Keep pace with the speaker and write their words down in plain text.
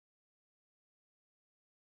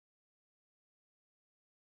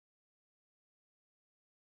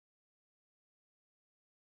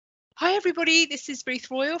Hi everybody, this is Ruth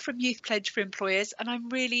Royal from Youth Pledge for Employers, and I'm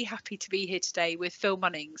really happy to be here today with Phil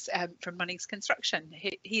Munnings from Munnings Construction.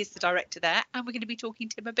 He is the director there, and we're going to be talking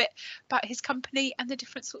to him a bit about his company and the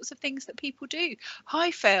different sorts of things that people do. Hi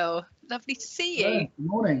Phil, lovely to see you. Hello, good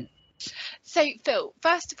morning. So Phil,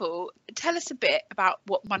 first of all, tell us a bit about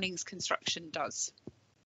what Munnings Construction does.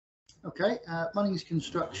 Okay, Munnings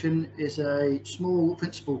Construction is a small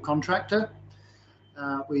principal contractor.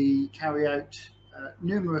 We carry out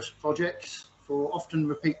numerous projects for often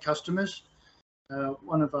repeat customers.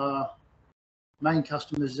 One of our main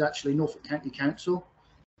customers is actually Norfolk County Council,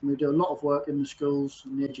 and we do a lot of work in the schools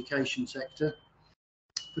and the education sector,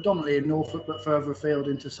 predominantly in Norfolk, but further afield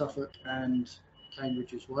into Suffolk and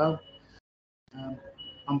Cambridge as well.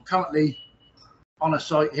 I'm currently on a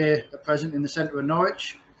site here at present in the centre of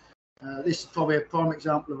Norwich. This is probably a prime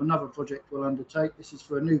example of another project we'll undertake. This is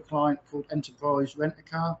for a new client called Enterprise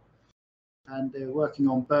Rent-A-Car, and they're working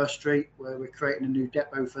on Burr Street, where we're creating a new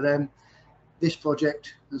depot for them. This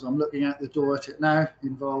project, as I'm looking at the door at it now,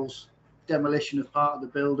 involves demolition of part of the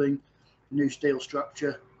building, new steel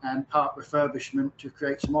structure, and part refurbishment to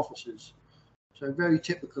create some offices. So very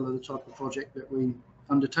typical of the type of project that we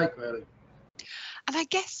undertake, really. And I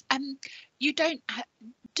guess you don't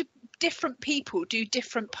different people do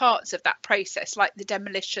different parts of that process, like the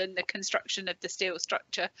demolition, the construction of the steel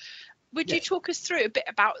structure. Would you talk us through a bit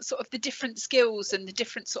about sort of the different skills and the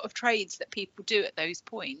different sort of trades that people do at those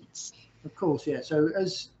points? Of course, yeah. So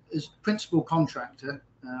as principal contractor,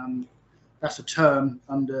 that's a term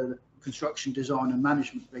under the construction design and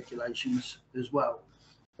management regulations as well.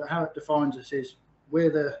 But how it defines us is we're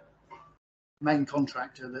the main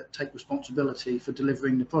contractor that take responsibility for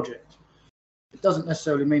delivering the project. It doesn't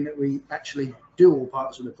necessarily mean that we actually do all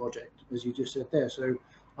parts of the project, as you just said there. So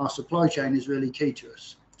our supply chain is really key to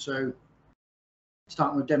us. So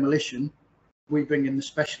starting with demolition, we bring in the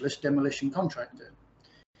specialist demolition contractor.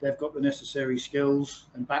 They've got the necessary skills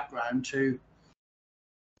and background to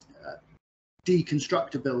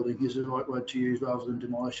deconstruct a building, is the right word to use, rather than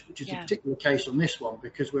demolish, which is a particular case on this one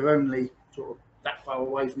because we're only sort of that far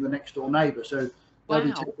away from the next door neighbour. So they'll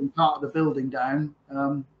be taking part of the building down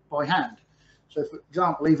by hand. So, for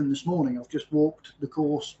example, even this morning, I've just walked the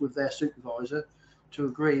course with their supervisor to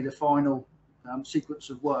agree the final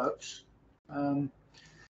sequence of works so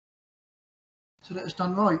that it's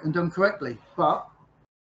done right and done correctly. But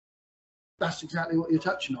that's exactly what you're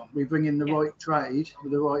touching on. We bring in the right trade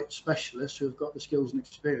with the right specialists who have got the skills and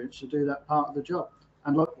experience to do that part of the job.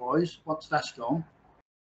 And likewise, once that's gone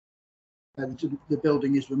and the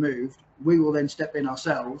building is removed, we will then step in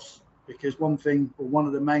ourselves, because one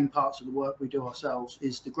of the main parts of the work we do ourselves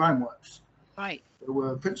is the groundworks. Right. So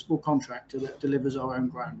we're a principal contractor that delivers our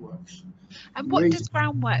own groundworks. And what does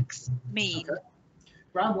groundworks mean? Okay.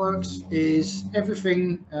 Groundworks is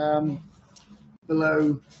everything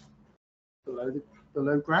below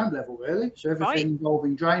ground level, really. So everything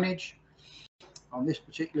involving drainage. On this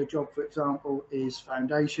particular job, for example, is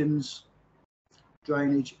foundations,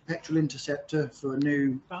 drainage, petrol interceptor for a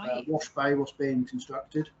new wash bay was being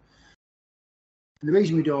constructed. And the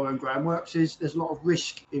reason we do our own groundworks is there's a lot of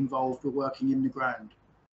risk involved with working in the ground.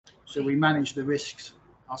 So we manage the risks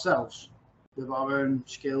ourselves with our own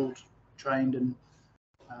skilled, trained and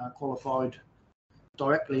qualified,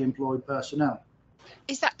 directly employed personnel.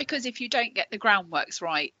 Is that because if you don't get the groundworks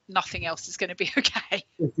right, nothing else is going to be okay?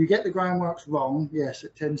 If you get the groundworks wrong, yes,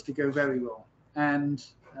 it tends to go very wrong. And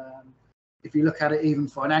if you look at it even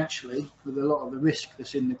financially, with a lot of the risk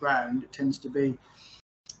that's in the ground, it tends to be,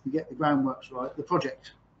 you get the groundworks right, the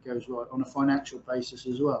project goes right on a financial basis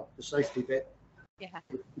as well. The safety bit,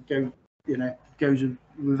 goes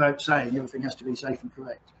without saying. Everything has to be safe and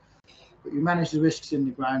correct. But you manage the risks in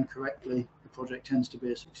the ground correctly, the project tends to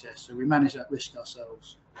be a success. So we manage that risk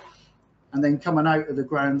ourselves. And then coming out of the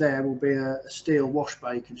ground there will be a steel wash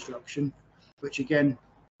bay construction, which again,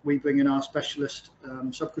 we bring in our specialist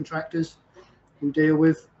subcontractors who deal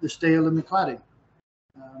with the steel and the cladding.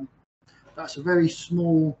 That's a very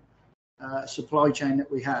small supply chain that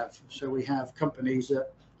we have. So we have companies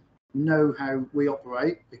that know how we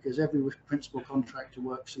operate, because every principal contractor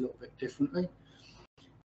works a little bit differently.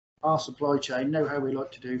 Our supply chain know how we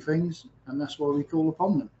like to do things, and that's why we call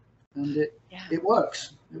upon them. And it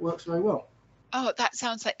works. It works very well. Oh, that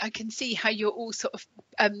sounds like I can see how you're all sort of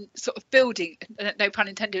building, no pun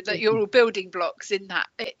intended, that you're all building blocks in that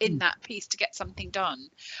piece to get something done.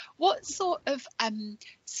 What sort of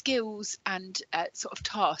skills and sort of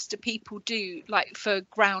tasks do people do, like for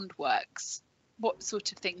groundworks? What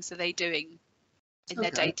sort of things are they doing in their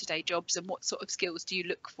day-to-day jobs, and what sort of skills do you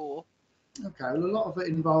look for? Okay, well, a lot of it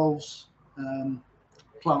involves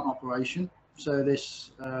plant operation. So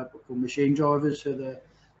this what called machine drivers, who are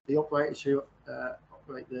the operators who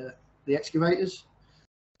operate the excavators.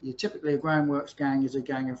 Typically a groundworks gang is a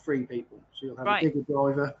gang of 3 people. So you'll have a digger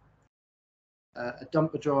driver, a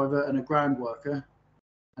dumper driver, and a ground worker,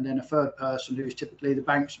 and then a third person who's typically the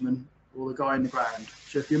banksman or the guy in the ground.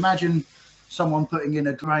 So if you imagine someone putting in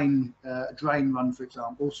a drain run, for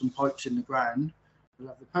example, some pipes in the ground, you'll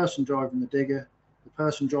have the person driving the digger, the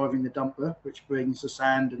person driving the dumper, which brings the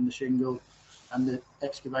sand and the shingle and the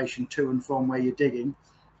excavation to and from where you're digging,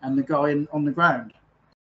 and the guy on the ground.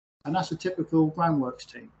 And that's a typical groundworks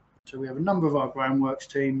team. So we have a number of our groundworks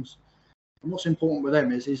teams, and what's important with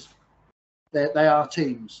them is they are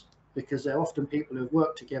teams, because they're often people who have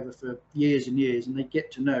worked together for years and years, and they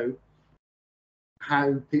get to know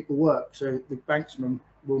how people work. So the banksman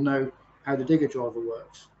will know how the digger driver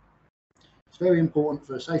works. It's very important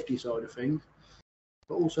for the safety side of things,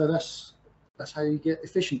 but also that's how you get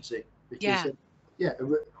efficiency, because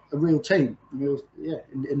a real team,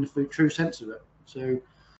 in the true sense of it. So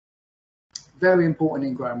very important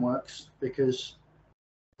in groundworks, because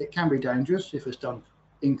it can be dangerous if it's done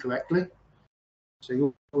incorrectly. So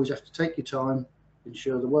you always have to take your time,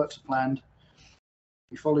 ensure the works are planned,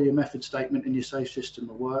 you follow your method statement and your safe system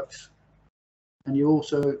of works, and you're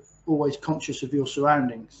also always conscious of your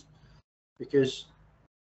surroundings, because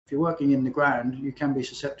if you're working in the ground, you can be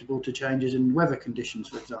susceptible to changes in weather conditions,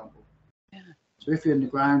 for example. So if you're in the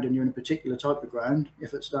ground and you're in a particular type of ground,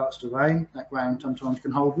 if it starts to rain, that ground sometimes can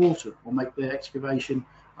hold water or make the excavation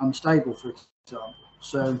unstable, for example.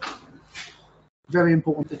 So very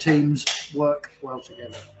important the teams work well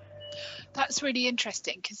together. That's really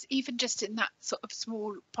interesting, because even just in that sort of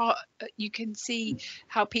small part, you can see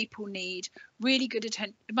how people need really good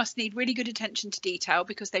attention to detail,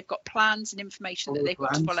 because they've got plans and information that they've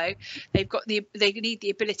got to follow. They need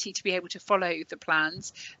the ability to be able to follow the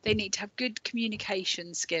plans. They need to have good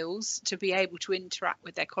communication skills to be able to interact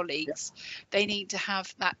with their colleagues. They need to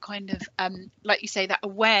have that kind of like you say, that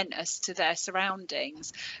awareness to their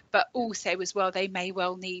surroundings, but also as well they may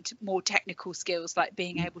well need more technical skills, like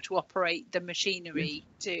being able to operate the machinery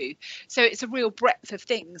too. So it's a real breadth of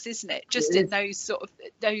things, isn't it, just in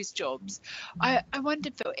those jobs. I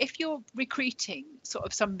wondered, Phil, if you're recruiting sort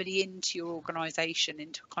of somebody into your organisation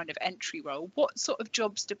into a kind of entry role, what sort of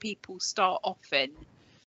jobs do people start off in?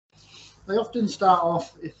 They often start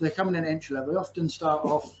off, if they're coming in entry level, they often start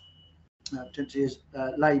off potentially as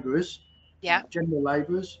labourers, general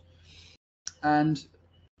labourers, and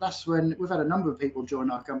that's when we've had a number of people join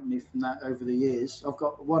our company from that over the years. I've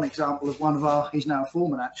got one example of he's now a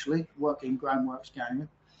foreman actually, working groundworks gang.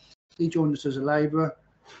 He joined us as a labourer,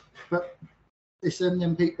 but it's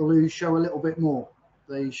them people who show a little bit more.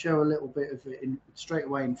 They show a little bit of straight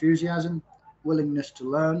away enthusiasm, willingness to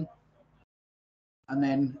learn, and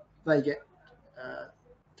then they get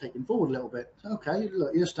taken forward a little bit. Okay,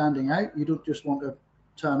 look, you're standing out. You don't just want to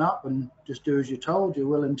turn up and just do as you're told. You're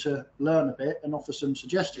willing to learn a bit and offer some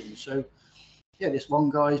suggestions. So this one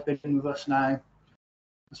guy's been with us now,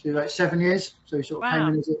 must be about 7 years. So he sort of came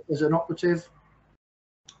in as an operative.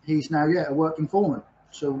 He's now a working foreman.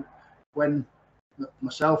 So when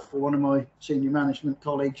myself or one of my senior management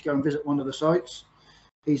colleagues go and visit one of the sites,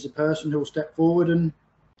 he's the person who will step forward and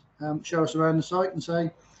show us around the site and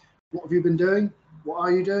say, what have you been doing, what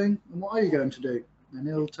are you doing, and what are you going to do? And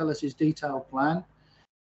he'll tell us his detailed plan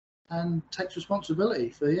and takes responsibility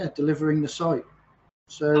for delivering the site.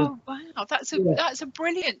 So wow, that's a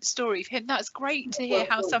brilliant story for him. That's great to hear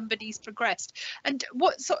how somebody's progressed. And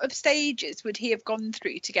what sort of stages would he have gone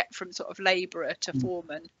through to get from sort of labourer to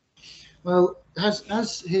foreman? Well,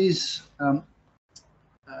 as his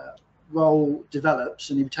role develops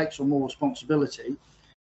and he takes on more responsibility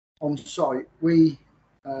on site, we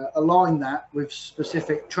align that with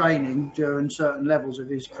specific training during certain levels of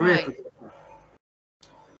his career progression.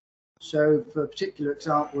 So for a particular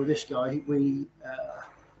example of this guy, we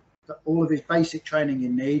got all of his basic training he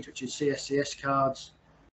needs, which is CSCS cards,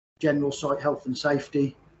 general site health and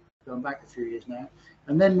safety, going back a few years now.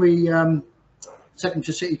 And then we sent him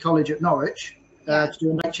to City College at Norwich to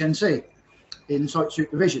do an HNC in site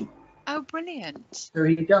supervision. Oh, brilliant. So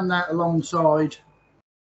he'd done that alongside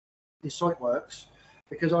his site works,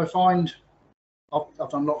 because I find I've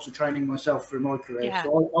done lots of training myself through my career.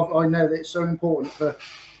 So I know that it's so important for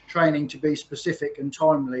training to be specific and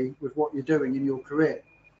timely with what you're doing in your career.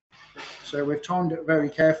 So we've timed it very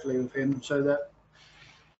carefully with him so that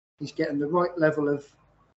he's getting the right level of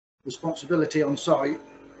responsibility on site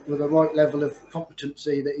with the right level of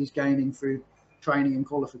competency that he's gaining through training and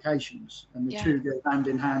qualifications, and the two go hand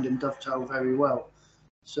in hand and dovetail very well.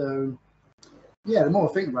 So Yeah, the more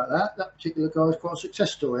I think about that, that particular guy is quite a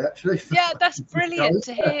success story, actually. Yeah, that's brilliant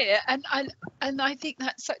to hear, and I think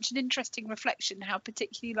that's such an interesting reflection, how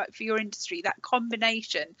particularly like for your industry, that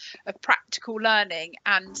combination of practical learning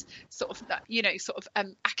and sort of that, sort of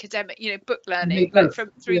academic, book You learning, need like both.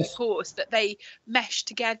 from through the Yes. course, that they mesh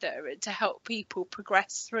together to help people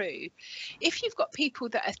progress through. If you've got people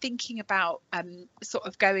that are thinking about sort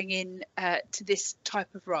of going in to this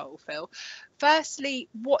type of role, Phil, firstly,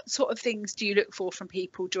 what sort of things do you look for from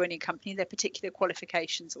people joining a company, their particular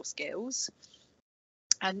qualifications or skills?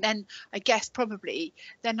 And then I guess probably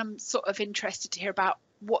then I'm sort of interested to hear about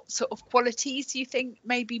what sort of qualities you think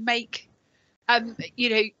maybe make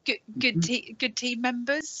good team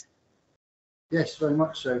members. Yes, very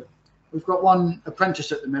much so. We've got one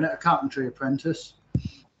apprentice at the minute, a carpentry apprentice,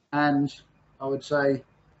 and I would say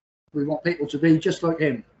we want people to be just like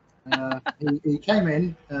him. He came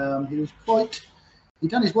in, he'd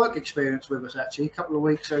done his work experience with us actually, a couple of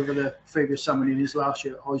weeks over the previous summer in his last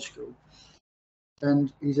year at high school.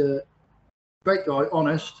 And he's a great guy,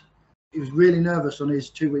 honest. He was really nervous on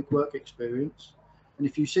his 2-week work experience. And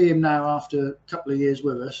if you see him now after a couple of years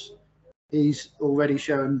with us, he's already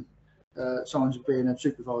shown signs of being a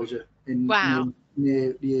supervisor in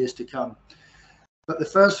near years to come. But the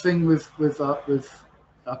first thing with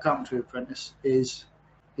our carpentry apprentice is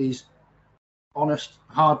he's honest,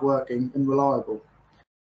 hardworking, and reliable.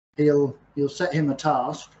 You'll set him a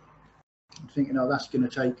task, thinking, oh, that's going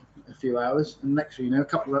to take a few hours, and next thing you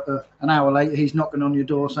know, an hour later, he's knocking on your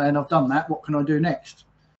door saying, I've done that. What can I do next?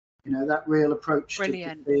 That real approach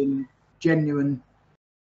to being genuine.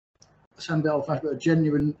 Sound a bit old-fashioned, but a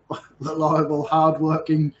genuine, reliable,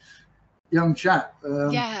 hardworking young chap.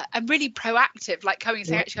 Yeah, and really proactive, like coming and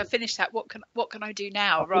saying, actually, I finished that. What can I do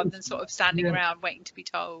now, rather than sort of standing around waiting to be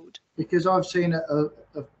told. Because I've seen a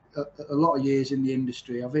lot of years in the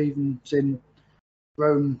industry. I've even seen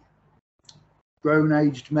grown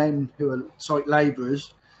aged men who are site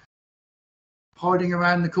labourers hiding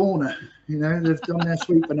around the corner. They've done their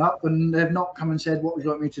sweeping up and they've not come and said, what would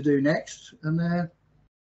you like me to do next? And their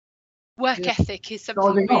work ethic is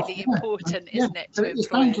something really important, isn't it? But it's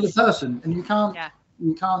down to the person, and you can't,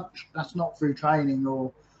 that's not through training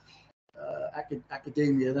or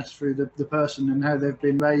academia, that's through the person and how they've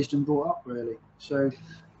been raised and brought up, really. So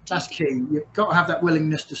that's key. You've got to have that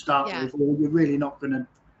willingness to start with, or you're really not going to,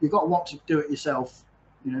 you've got to want to do it yourself.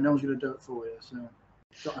 No one's going to do it for you. So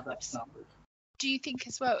you've got to have that to start with. Do you think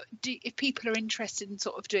as well, if people are interested in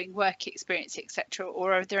sort of doing work experience, etc.,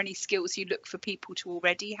 or are there any skills you look for people to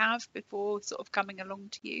already have before sort of coming along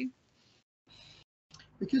to you?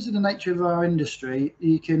 Because of the nature of our industry,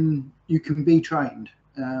 you can be trained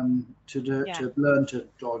to learn to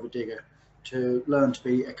drive a digger, to learn to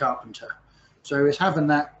be a carpenter. So it's having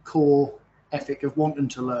that core ethic of wanting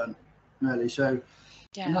to learn, really. So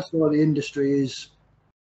and that's why the industry is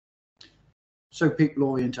so people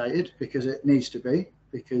orientated, because it needs to be,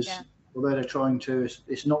 because although they're trying to,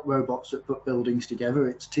 it's not robots that put buildings together,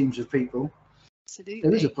 it's teams of people. Absolutely.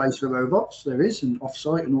 There is a place for robots, there is an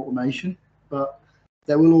off-site and automation, but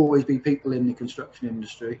there will always be people in the construction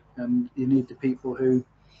industry, and you need the people who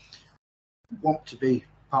want to be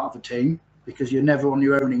part of a team, because you're never on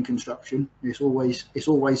your own in construction. It's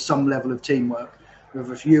always some level of teamwork,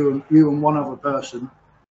 whether it's you and one other person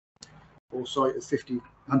or site of 50,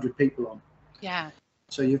 100 people on. Yeah.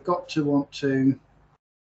 So you've got to want to,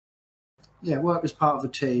 work as part of a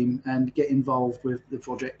team and get involved with the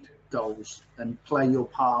project goals and play your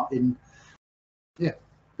part in,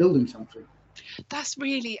 building something. That's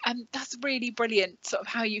really brilliant. Sort of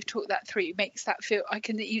how you've talked that through. It makes that feel. I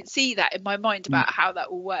can see that in my mind about how that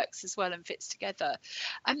all works as well and fits together.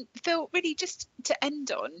 And Phil, really, just to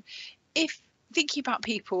end on, if thinking about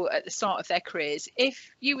people at the start of their careers, if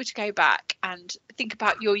you were to go back and think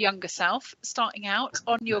about your younger self starting out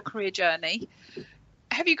on your career journey,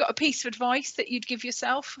 have you got a piece of advice that you'd give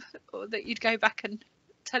yourself, or that you'd go back and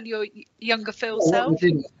tell your younger Phil self?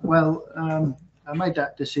 Well, I made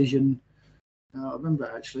that decision. I remember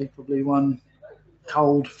actually, probably one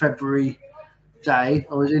cold February day.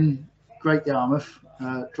 I was in Great Yarmouth,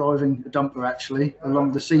 driving a dumper actually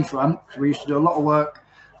along the seafront. We used to do a lot of work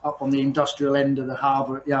up on the industrial end of the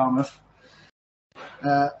harbour at Yarmouth.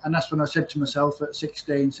 And that's when I said to myself at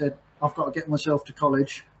 16, I've got to get myself to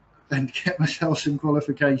college and get myself some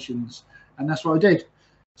qualifications. And that's what I did.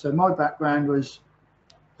 So my background was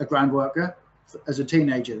a ground worker as a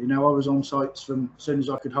teenager. I was on sites from as soon as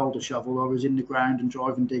I could hold a shovel. I was in the ground and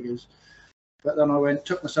driving diggers. But then I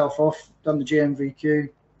took myself off, done the GMVQ,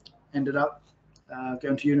 ended up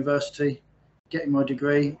going to university, getting my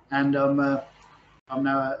degree, and I'm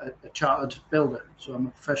now a chartered builder. So I'm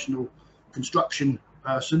a professional construction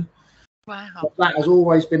person. Wow. But that has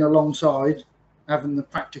always been alongside having the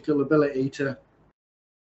practical ability to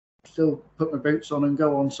still put my boots on and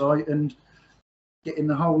go on site and get in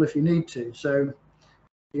the hole if you need to. So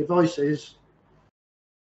the advice is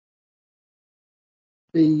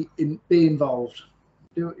be involved,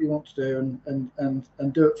 do what you want to do,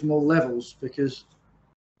 and do it from all levels, because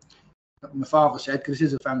my father said, because this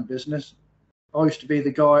is a family business, I used to be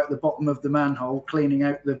the guy at the bottom of the manhole cleaning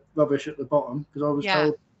out the rubbish at the bottom, because I was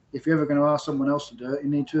told if you're ever going to ask someone else to do it, you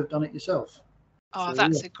need to have done it yourself. Oh, So,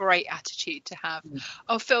 that's a great attitude to have.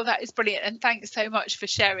 Oh, Phil, that is brilliant. And thanks so much for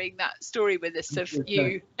sharing that story with us of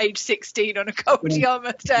you, age 16 on a cold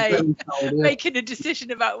Yarmouth day, making a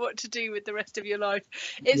decision about what to do with the rest of your life.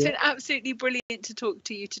 It's been absolutely brilliant to talk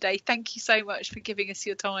to you today. Thank you so much for giving us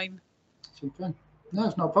your time. Okay. No,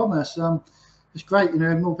 it's not a problem. It's great. You know,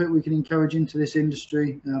 the more people we can encourage into this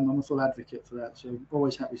industry, I'm a full advocate for that. So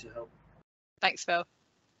always happy to help. Thanks, Phil.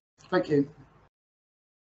 Thank you.